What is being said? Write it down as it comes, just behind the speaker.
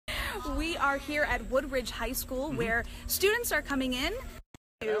We are here at Woodridge High School where students are coming in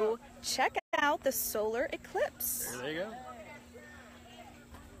to check out the solar eclipse. There you go.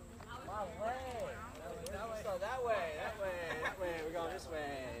 So that way, we're going this way,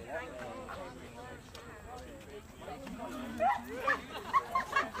 that way.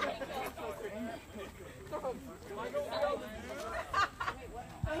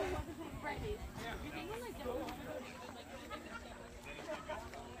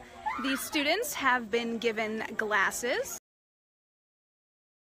 These students have been given glasses.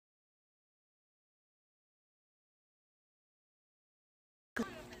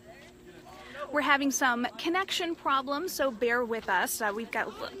 We're having some connection problems, so bear with us. We've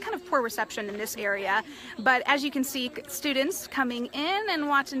got kind of poor reception in this area, but as you can see, students coming in and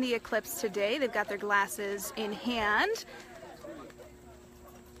watching the eclipse today, they've got their glasses in hand.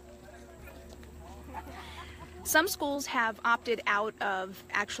 Some schools have opted out of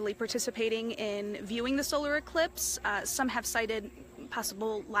actually participating in viewing the solar eclipse. Some have cited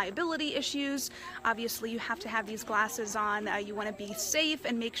possible liability issues. Obviously, you have to have these glasses on. You want to be safe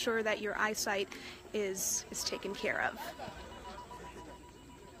and make sure that your eyesight is taken care of.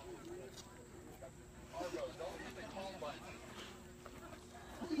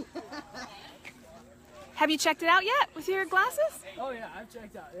 Have you checked it out yet with your glasses? Oh yeah, I've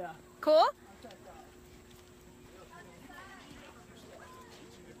checked out, yeah. Cool?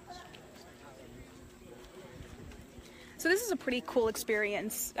 So this is a pretty cool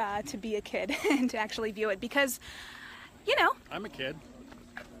experience to be a kid and to actually view it because, you know. I'm a kid.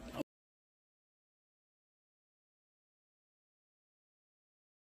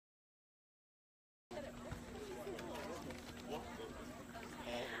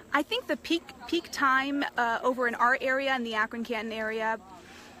 I think the peak time over in our area, in the Akron-Canton area,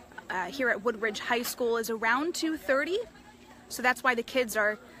 here at Woodridge High School is around 2:30. So that's why the kids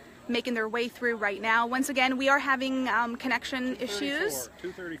are making their way through right now. Once again, we are having connection issues.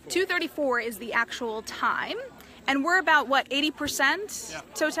 2:34 is the actual time. And we're about, what, 80%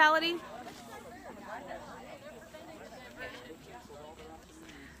 totality?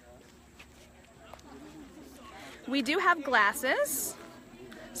 We do have glasses,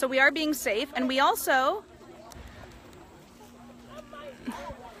 so we are being safe. And we also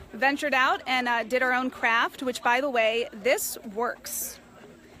ventured out and did our own craft, which, by the way, this works.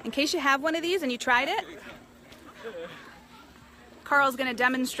 In case you have one of these and you tried it, Carl's going to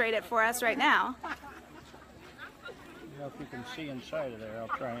demonstrate it for us right now. If you can see inside of there, I'll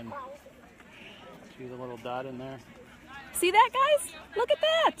try and see the little dot in there. See that, guys? Look at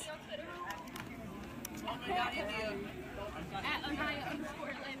that!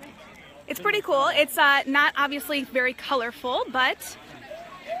 It's pretty cool. It's not obviously very colorful, but...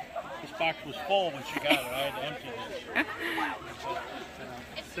 This box was full when she got it. I had to empty this.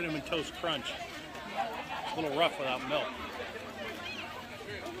 Cinnamon Toast Crunch. It's a little rough without milk.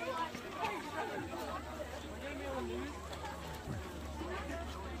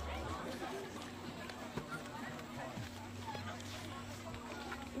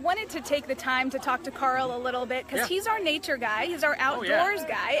 Wanted to take the time to talk to Carl a little bit because he's our nature guy, he's our outdoors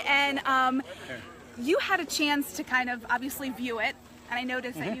guy, and you had a chance to kind of obviously view it, and I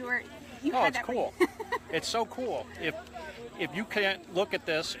noticed that you had that. It's cool. It's so cool. If you can't look at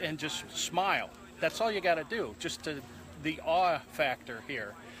this and just smile, that's all you got to do. Just the awe factor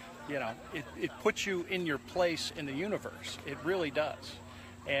here, you know, it puts you in your place in the universe. It really does.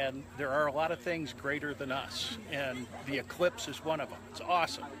 And there are a lot of things greater than us, and the eclipse is one of them. It's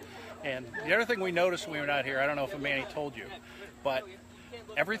awesome. And the other thing we noticed when we were out here, I don't know if Amani told you, but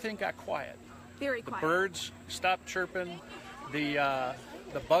everything got quiet. Very quiet. The birds stopped chirping, the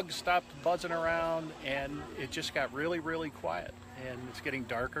bugs stopped buzzing around, and it just got really, really quiet. And it's getting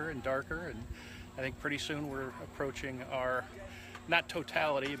darker and darker, and I think pretty soon we're approaching our, not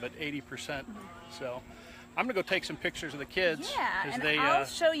totality, but 80%. So I'm gonna go take some pictures of the kids. Yeah, and I'll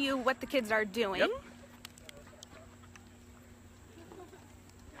show you what the kids are doing. Yep.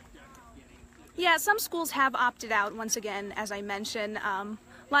 Yeah, some schools have opted out, once again, as I mentioned,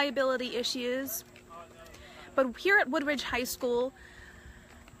 liability issues. But here at Woodridge High School,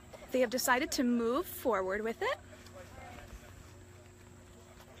 they have decided to move forward with it.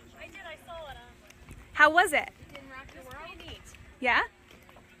 I did, I saw it. How was it? It was pretty neat. Yeah?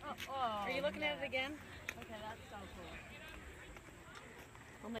 Oh. Are you looking at it again? Okay, that's so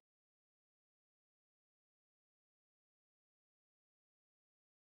cool.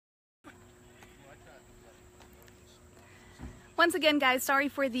 Once again, guys, sorry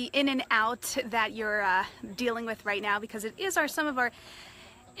for the in and out that you're dealing with right now, because it is some of our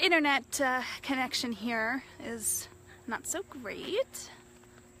internet connection here is not so great.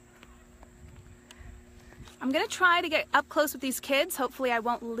 I'm gonna try to get up close with these kids. Hopefully I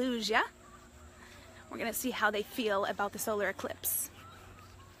won't lose ya. We're gonna see how they feel about the solar eclipse.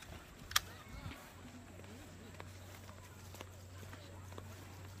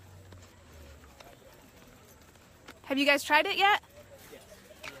 Have you guys tried it yet? Yes.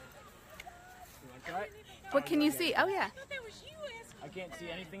 You want to try it? What can you see? Oh yeah. I can't see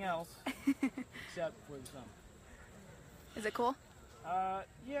anything else except for the sun. Is it cool?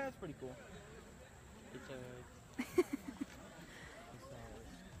 Yeah, it's pretty cool. It's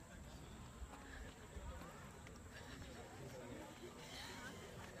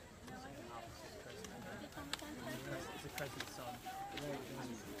a crescent sun.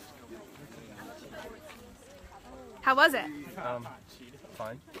 How was it?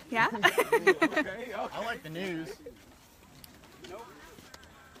 Fine. Yeah? I like the news.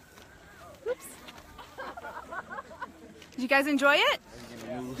 Oops. Did you guys enjoy it?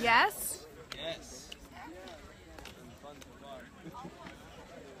 Yes? Yes.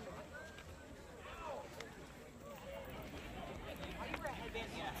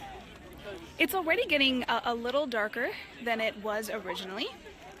 It's already getting a little darker than it was originally.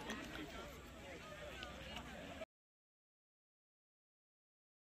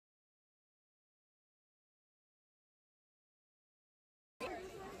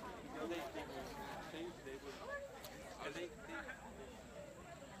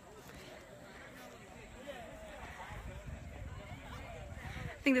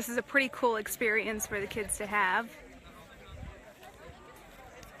 I think this is a pretty cool experience for the kids to have.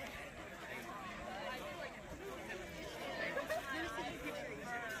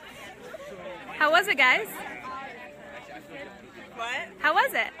 How was it, guys? What? How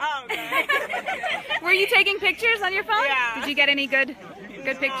was it? Oh, okay. Were you taking pictures on your phone? Yeah. Did you get any good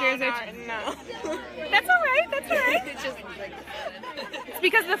pictures? No. That's all right. That's all right. It's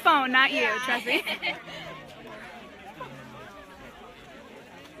because of the phone, not you. Trust me.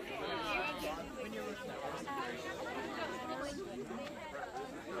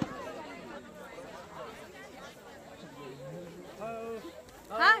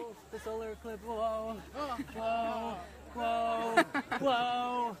 Hi. The solar eclipse. Whoa. Whoa. Whoa.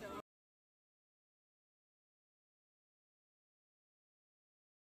 Whoa.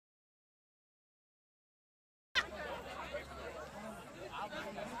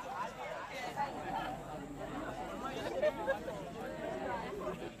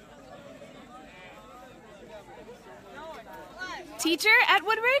 Teacher at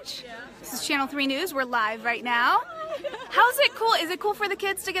Woodridge? This is Channel 3 News. We're live right now. How's it cool? Is it cool for the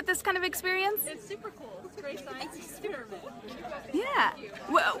kids to get this kind of experience? It's super cool. It's a great science experiment. Yeah.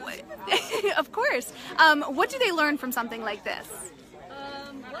 Well, of course. What do they learn from something like this?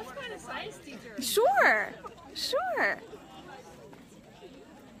 What kind of science teacher? Sure. Sure.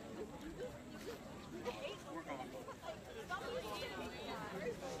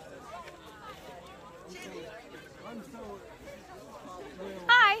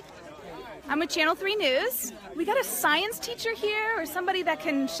 Hi. I'm with Channel 3 News. We got a science teacher here or somebody that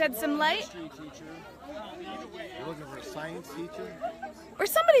can shed some light? You're looking for a science teacher? Or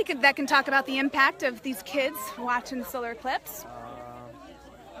somebody that can talk about the impact of these kids watching the solar eclipse.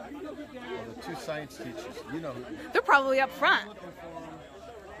 Well, the two science teachers, you know who. They're probably up front.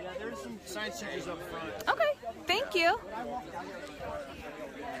 Yeah, there's some science teachers up front. Okay, thank you.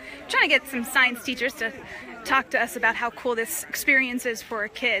 Trying to get some science teachers to talk to us about how cool this experience is for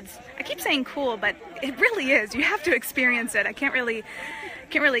kids. I keep saying cool, but it really is. You have to experience it. I can't really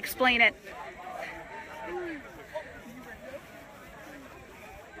explain it.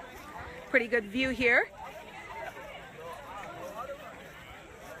 Pretty good view here.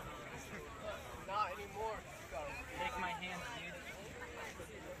 Not anymore. Take my hand,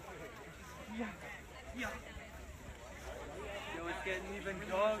 dude. Yeah. Yo, it's getting even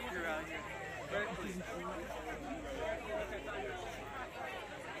darker out here.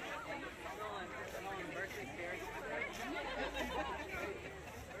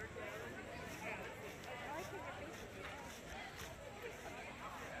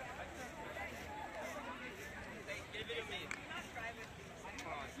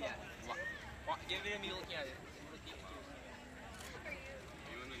 Give it to me looking at it. Are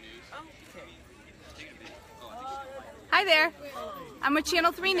you in the news? Hi there. I'm with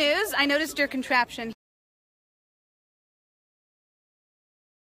Channel 3 News. I noticed your contraption.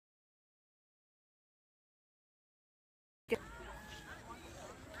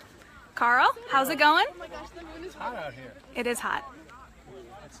 Carl, how's it going? It's hot out here. It is hot.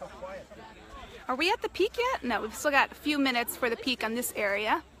 It's so quiet. Are we at the peak yet? No, we've still got a few minutes for the peak on this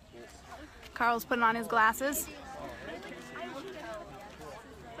area. Carl's putting on his glasses.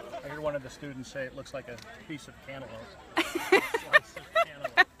 I hear one one of the students say it looks like a piece of cantaloupe. Slice of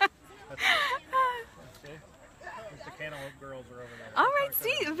cantaloupe. See? The cantaloupe girls are over there. All right,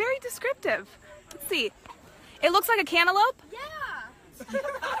 see, very descriptive. Let's see. It looks like a cantaloupe? Yeah.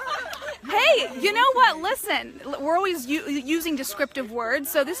 Hey, you know what? Listen, we're always using descriptive words,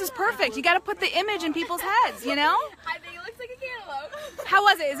 so this is perfect. You got to put the image in people's heads, you know? I think it looks like a cantaloupe. How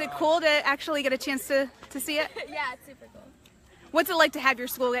was it? Is it cool to actually get a chance to see it? Yeah, it's super cool. What's it like to have your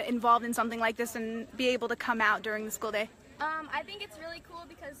school get involved in something like this and be able to come out during the school day? I think it's really cool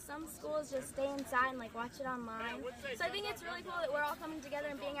because some schools just stay inside and like watch it online. So I think it's really cool that we're all coming together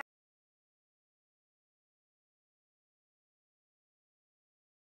and being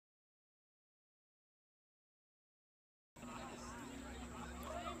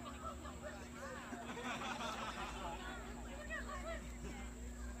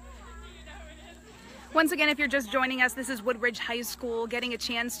Once again, if you're just joining us, this is Woodridge High School getting a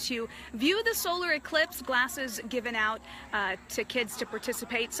chance to view the solar eclipse, glasses given out to kids to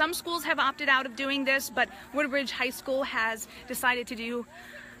participate. Some schools have opted out of doing this, but Woodridge High School has decided to do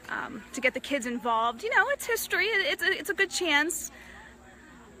to get the kids involved. You know, it's history. It's a good chance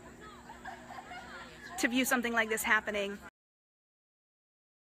to view something like this happening.